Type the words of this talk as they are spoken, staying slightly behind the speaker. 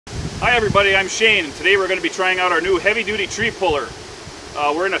Hi everybody, I'm Shane, and today we're going to be trying out our new heavy-duty tree puller.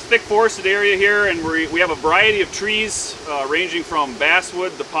 We're in a thick forested area here, and we have a variety of trees ranging from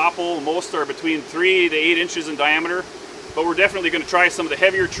basswood to popple. Most are between 3 to 8 inches in diameter, but we're definitely going to try some of the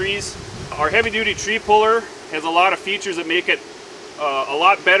heavier trees. Our heavy-duty tree puller has a lot of features that make it a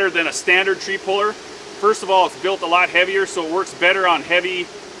lot better than a standard tree puller. First of all, it's built a lot heavier, so it works better on heavy,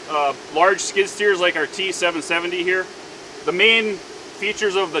 large skid steers like our T770 here. The main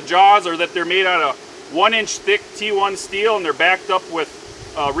features of the jaws are that they're made out of 1-inch thick T1 steel, and they're backed up with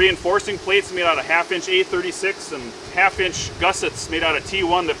reinforcing plates made out of 1/2-inch A36 and 1/2-inch gussets made out of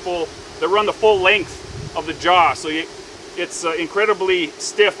T1 that run the full length of the jaw. So it's incredibly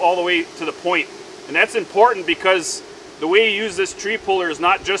stiff all the way to the point. And that's important because the way you use this tree puller is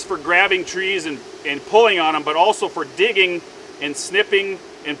not just for grabbing trees and pulling on them, but also for digging and snipping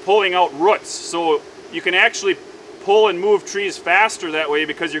and pulling out roots. So you can actually pull and move trees faster that way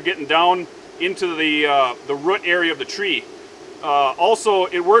because you're getting down into the root area of the tree. Also,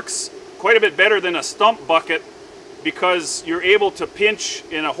 it works quite a bit better than a stump bucket because you're able to pinch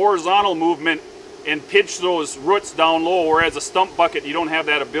in a horizontal movement and pinch those roots down low, whereas a stump bucket, you don't have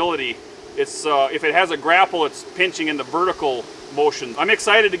that ability. It's if it has a grapple, it's pinching in the vertical motion. I'm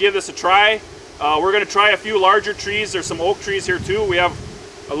excited to give this a try. We're going to try a few larger trees. There's some oak trees here too. We have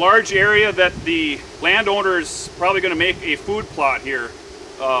a large area that the landowner is probably going to make a food plot here,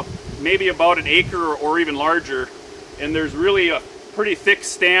 maybe about 1 acre or even larger. And there's really a pretty thick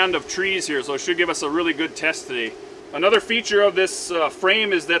stand of trees here, so it should give us a really good test today. Another feature of this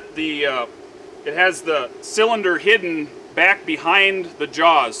frame is that it has the cylinder hidden back behind the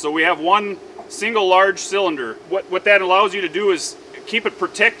jaws. So we have one single large cylinder. What that allows you to do is keep it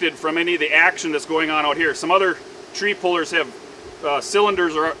protected from any of the action that's going on out here. Some other tree pullers have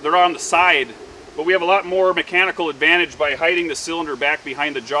cylinders they're on the side, but we have a lot more mechanical advantage by hiding the cylinder back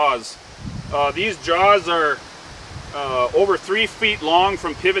behind the jaws. These jaws are over 3 feet long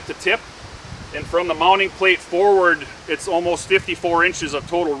from pivot to tip, and from the mounting plate forward it's almost 54 inches of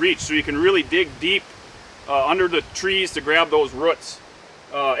total reach, so you can really dig deep under the trees to grab those roots.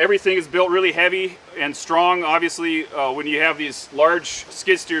 Everything is built really heavy and strong. Obviously, when you have these large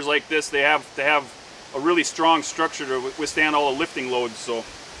skid steers like this, they have to have a really strong structure to withstand all the lifting loads. So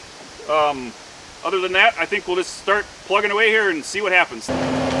other than that, I think we'll just start plugging away here and see what happens.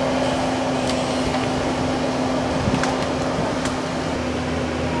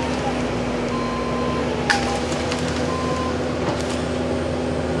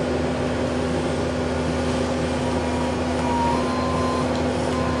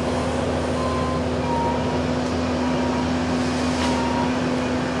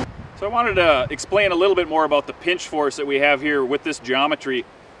 So I wanted to explain a little bit more about the pinch force that we have here with this geometry.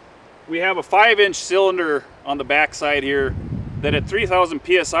 We have a 5-inch cylinder on the back side here that at 3,000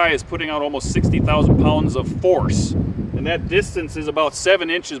 psi is putting out almost 60,000 pounds of force. And that distance is about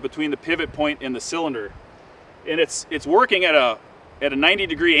 7 inches between the pivot point and the cylinder. And it's working at a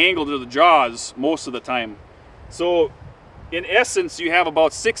 90-degree angle to the jaws most of the time. So in essence, you have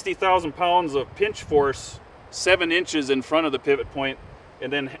about 60,000 pounds of pinch force 7 inches in front of the pivot point,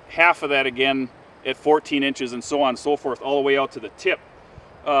 and then half of that again at 14 inches, and so on and so forth, all the way out to the tip.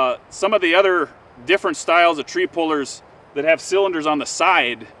 Some of the other different styles of tree pullers that have cylinders on the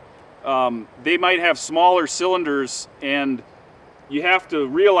side, they might have smaller cylinders, and you have to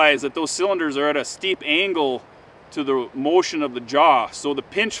realize that those cylinders are at a steep angle to the motion of the jaw. So the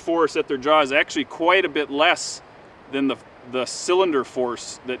pinch force at their jaw is actually quite a bit less than the cylinder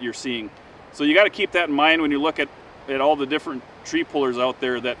force that you're seeing. So you got to keep that in mind when you look at all the different tree pullers out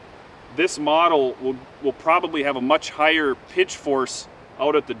there, that this model will probably have a much higher pitch force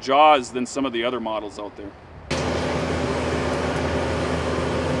out at the jaws than some of the other models out there.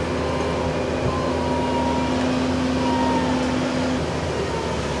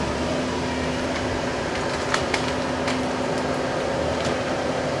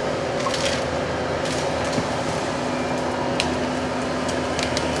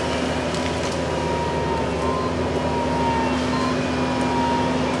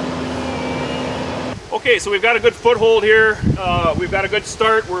 Okay, so we've got a good foothold here. We've got a good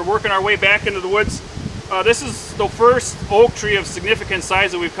start. We're working our way back into the woods. This is the first oak tree of significant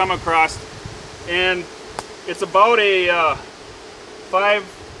size that we've come across, and it's about a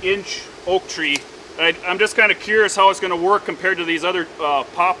 5-inch oak tree. I'm just kind of curious how it's going to work compared to these other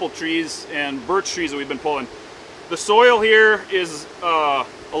popple trees and birch trees that we've been pulling. The soil here is a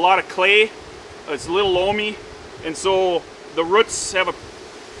lot of clay. It's a little loamy, and so the roots have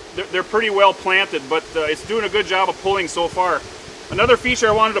they're pretty well planted, but it's doing a good job of pulling so far. Another feature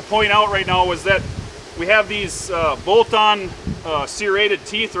I wanted to point out right now was that we have these bolt-on serrated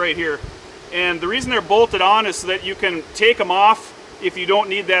teeth right here. And the reason they're bolted on is so that you can take them off if you don't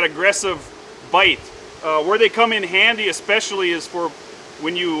need that aggressive bite. Where they come in handy especially is for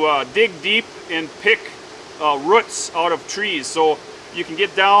when you dig deep and pick roots out of trees. So you can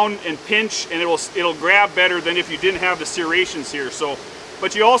get down and pinch and it'll grab better than if you didn't have the serrations here. So,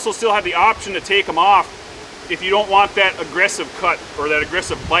 but you also still have the option to take them off if you don't want that aggressive cut or that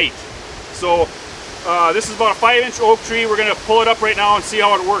aggressive bite. So this is about a 5-inch oak tree. We're going to pull it up right now and see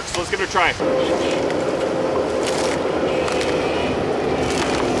how it works. So let's give it a try.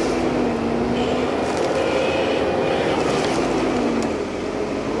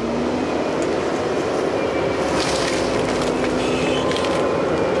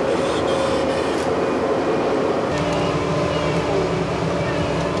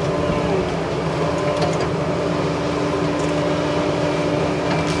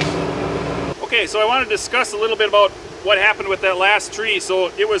 Okay, so I want to discuss a little bit about what happened with that last tree.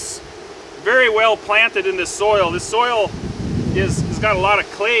 So it was very well planted in this soil. This soil has got a lot of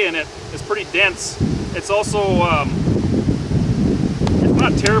clay in it. It's pretty dense. It's also, it's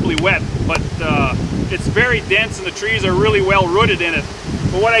not terribly wet, but it's very dense and the trees are really well rooted in it.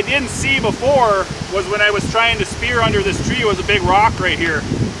 But what I didn't see before was when I was trying to spear under this tree was a big rock right here.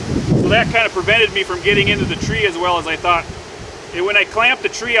 So that kind of prevented me from getting into the tree as well as I thought. And when I clamped the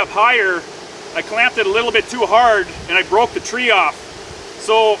tree up higher, I clamped it a little bit too hard and I broke the tree off.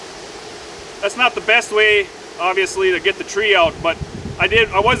 So that's not the best way, obviously, to get the tree out, but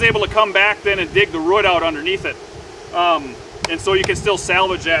I was able to come back then and dig the root out underneath it. And so you can still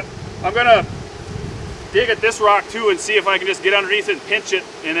salvage that. I'm gonna dig at this rock too and see if I can just get underneath it and pinch it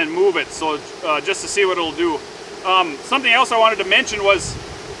and then move it. So just to see what it'll do. Something else I wanted to mention was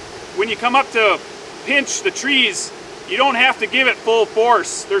when you come up to pinch the trees, you don't have to give it full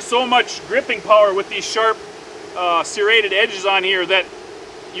force. There's so much gripping power with these sharp serrated edges on here that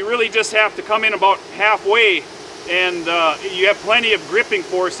you really just have to come in about halfway and you have plenty of gripping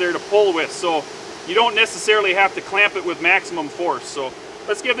force there to pull with. So you don't necessarily have to clamp it with maximum force. So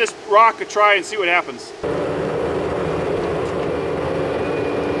let's give this rock a try and see what happens.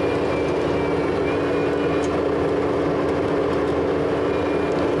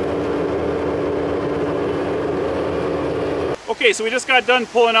 Okay, so we just got done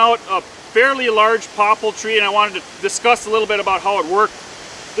pulling out a fairly large popple tree and I wanted to discuss a little bit about how it worked.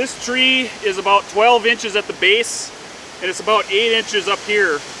 This tree is about 12 inches at the base and it's about 8 inches up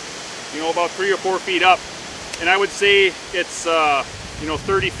here, you know, about 3 or 4 feet up. And I would say it's, you know,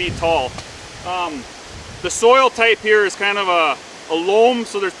 30 feet tall. The soil type here is kind of a loam,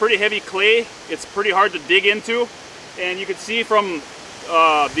 so there's pretty heavy clay. It's pretty hard to dig into. And you can see from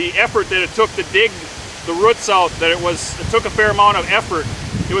the effort that it took to dig the roots out that it took a fair amount of effort.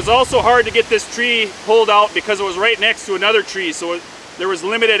 It was also hard to get this tree pulled out because it was right next to another tree, so there was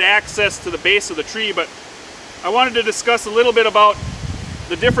limited access to the base of the tree. But I wanted to discuss a little bit about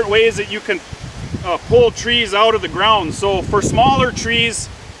the different ways that you can pull trees out of the ground. So for smaller trees,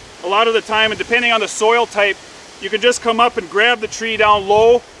 a lot of the time, and depending on the soil type, you can just come up and grab the tree down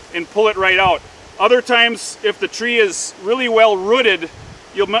low and pull it right out. Other times, if the tree is really well rooted,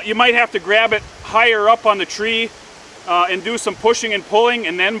 you might have to grab it higher up on the tree and do some pushing and pulling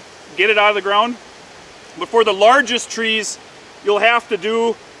and then get it out of the ground. But for the largest trees, you'll have to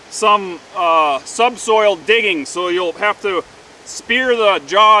do some subsoil digging. So you'll have to spear the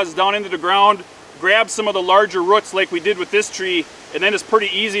jaws down into the ground, grab some of the larger roots like we did with this tree, and then it's pretty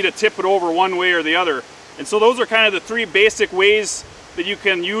easy to tip it over one way or the other. And so those are kind of the 3 basic ways that you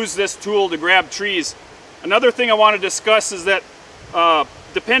can use this tool to grab trees. Another thing I want to discuss is that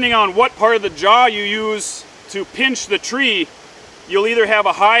depending on what part of the jaw you use to pinch the tree, you'll either have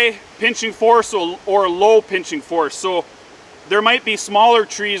a high pinching force or a low pinching force. So there might be smaller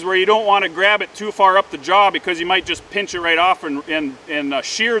trees where you don't want to grab it too far up the jaw because you might just pinch it right off and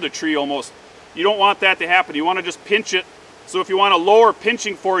shear the tree almost. You don't want that to happen. You want to just pinch it. So if you want a lower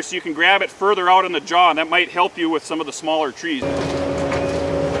pinching force, you can grab it further out in the jaw, and that might help you with some of the smaller trees.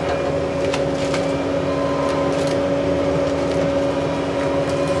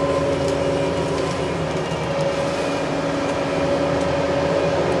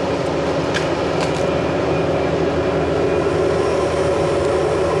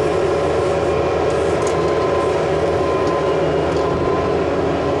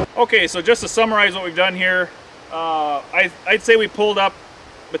 Okay, so just to summarize what we've done here, I'd say we pulled up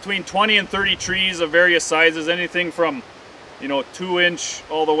between 20 and 30 trees of various sizes, anything from, you know, 2-inch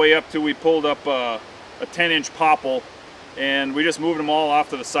all the way up to we pulled up a 10-inch popple, and we just moved them all off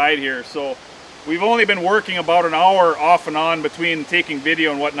to the side here. So we've only been working about an hour off and on between taking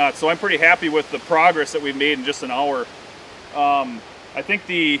video and whatnot, so I'm pretty happy with the progress that we've made in just an hour. I think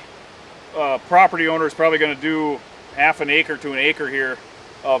the property owner is probably going to do half an acre to an acre here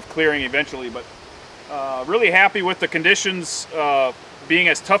of clearing eventually, but really happy with the conditions being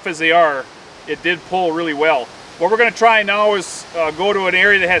as tough as they are. It did pull really well. What we're going to try now is go to an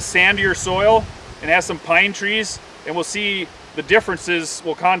area that has sandier soil and has some pine trees, and we'll see the differences.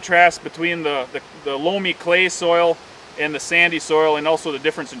 Will contrast between the loamy clay soil and the sandy soil, and also the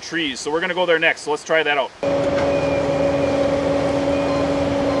difference in trees. So we're going to go there next, so let's try that out.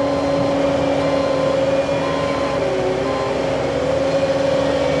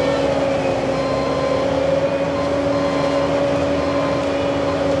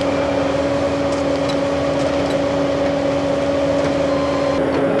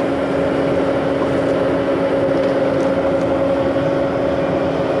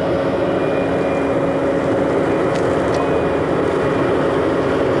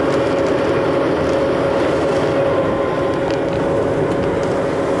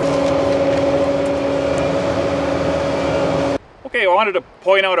 Okay, I wanted to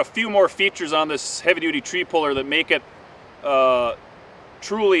point out a few more features on this heavy-duty tree puller that make it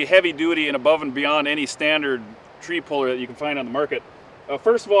truly heavy-duty and above and beyond any standard tree puller that you can find on the market.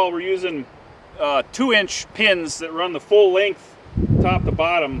 First of all, we're using 2-inch pins that run the full length top to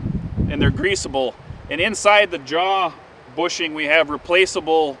bottom, and they're greasable. And inside the jaw bushing, we have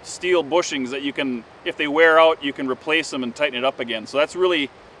replaceable steel bushings that you can, if they wear out, you can replace them and tighten it up again. So that's really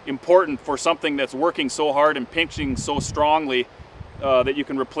important for something that's working so hard and pinching so strongly, that you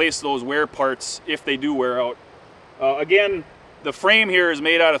can replace those wear parts if they do wear out. Again, the frame here is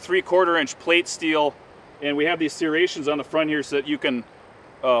made out of 3/4 inch plate steel, and we have these serrations on the front here so that you can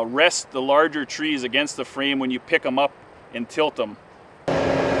rest the larger trees against the frame when you pick them up and tilt them.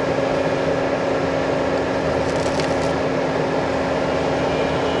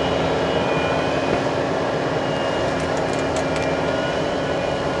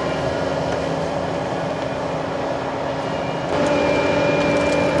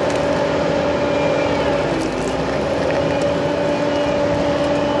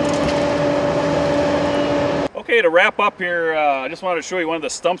 Okay, to wrap up here, I just wanted to show you one of the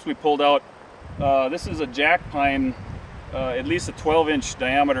stumps we pulled out. This is a jack pine, at least a 12-inch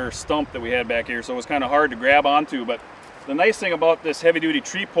diameter stump that we had back here, so it was kind of hard to grab onto. But the nice thing about this heavy-duty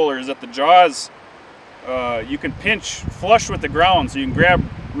tree puller is that the jaws, you can pinch flush with the ground, so you can grab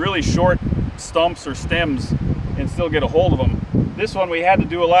really short stumps or stems and still get a hold of them. This one we had to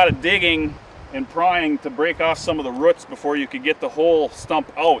do a lot of digging and prying to break off some of the roots before you could get the whole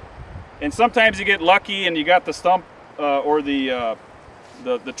stump out. And sometimes you get lucky and you got the stump or the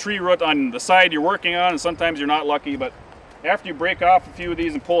tree root on the side you're working on, and sometimes you're not lucky. But after you break off a few of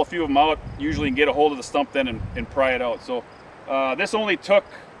these and pull a few of them out, usually you can get a hold of the stump then and pry it out. So this only took,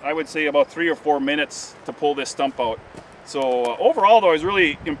 I would say, about 3 or 4 minutes to pull this stump out. So overall, though, I was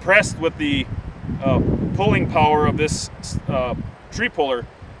really impressed with the pulling power of this tree puller.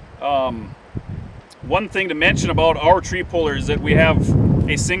 One thing to mention about our tree puller is that we have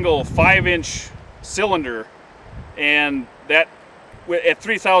a single 5-inch cylinder, and that at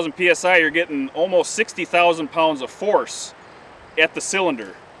 3,000 psi you're getting almost 60,000 pounds of force at the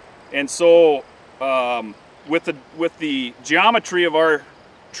cylinder. And so with the geometry of our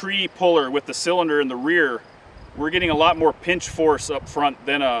tree puller with the cylinder in the rear, we're getting a lot more pinch force up front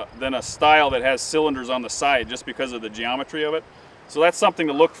than a style that has cylinders on the side, just because of the geometry of it. So that's something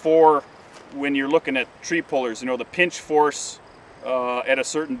to look for when you're looking at tree pullers, you know, the pinch force at a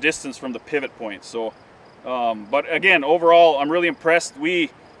certain distance from the pivot point. So, but again, overall, I'm really impressed. We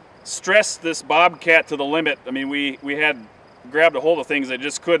stressed this Bobcat to the limit. I mean, we had grabbed a hold of things that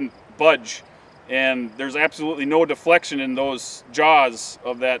just couldn't budge, and there's absolutely no deflection in those jaws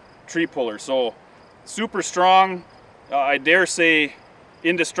of that tree puller. So, super strong. I dare say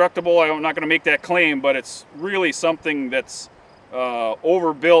indestructible. I'm not going to make that claim, but it's really something that's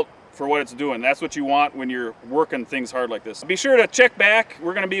overbuilt for what it's doing. That's what you want when you're working things hard like this. Be sure to check back.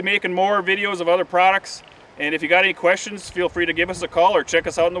 We're going to be making more videos of other products, and if you got any questions, feel free to give us a call or check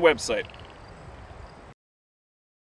us out on the website.